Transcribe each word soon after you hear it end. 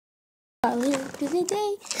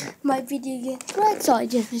Today my video gets cracked, so I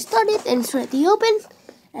just restarted and it's ready to open.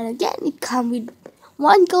 And again, it comes with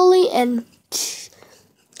one goalie and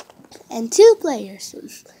two players.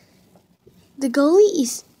 The goalie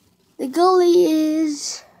is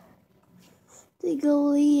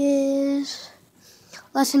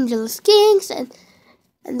Los Angeles Kings, and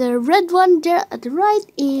the red one there at the right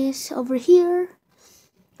is over here.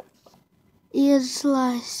 Is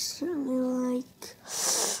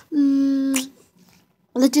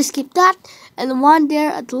let's just skip that, and the one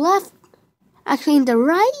there at the left, actually in the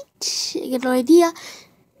right, I get no idea,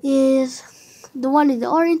 is the one in the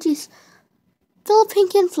orange is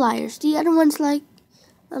Philippine Flyers. The other one's like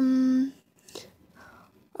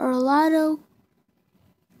Orlando,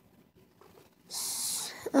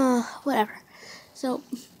 whatever. So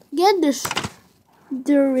again,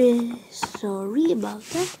 sorry about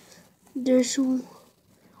that. There's one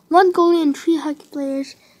goalie and two hockey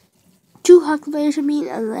players,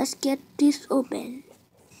 and let's get this open.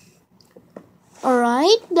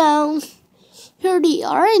 Alright, now here they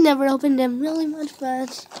are. I never opened them really much,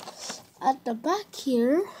 but at the back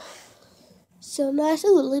here, so nice.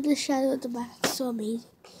 Oh, look at the shadow at the back, so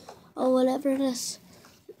amazing. Oh, whatever it is.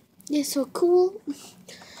 It's so cool.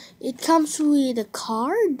 It comes with a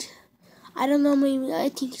card. I don't know, maybe I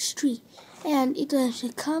think it's 3. And it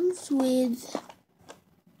actually comes with,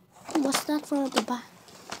 what's that from at the back?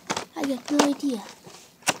 I got no idea.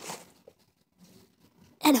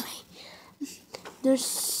 Anyway, there's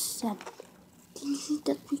some things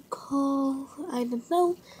that we call, I don't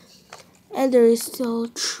know. And there is still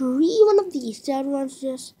 3 one of these. The other one's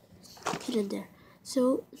just hidden there.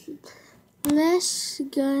 So let's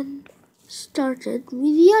get started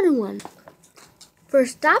with the other one.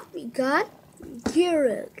 First up, we got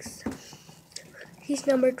Gearix. He's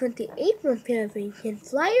number 28 from Philippine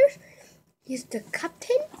Flyers. He's the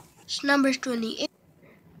captain. His number is 28.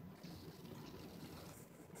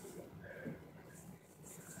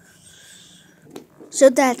 So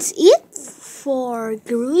that's it for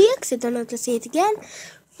Gearix. I don't know how to say it again.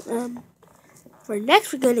 For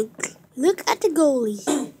next, we're gonna look at the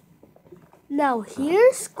goalie. Now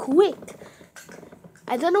here's Quick.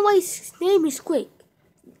 I don't know why his name is Quick.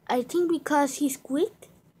 I think because he's quick.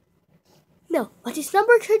 No, but it's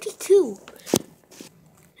number 32.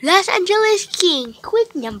 Los Angeles King,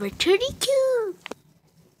 Quick number 32.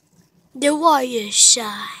 The Warriors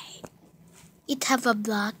side. It have a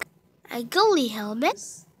block, a goalie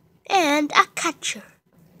helmet, and a catcher.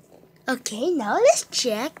 Okay, now let's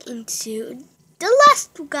check into the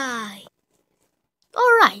last guy.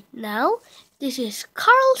 Alright, now this is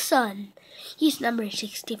Carlson. He's number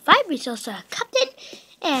 65. He's also a captain,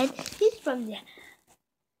 and he's from the...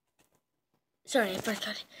 Sorry, I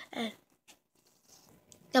forgot.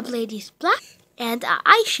 The blade is black, and an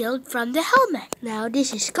eye shield from the helmet. Now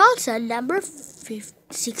this is Carlson, number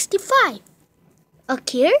 65.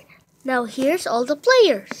 Okay, now here's all the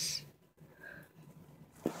players.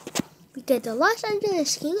 We got the Los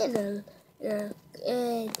Angeles King and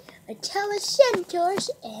Ottawa Senators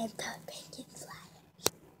and the Philippine Flyers.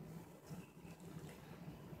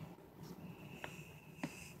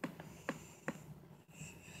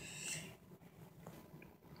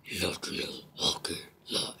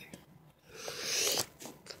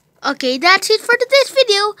 Okay, that's it for today's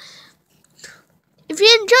video. If you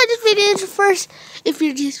enjoyed this video,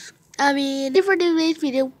 for today's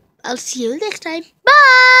video, I'll see you next time.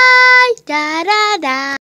 Bye! Da da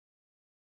da!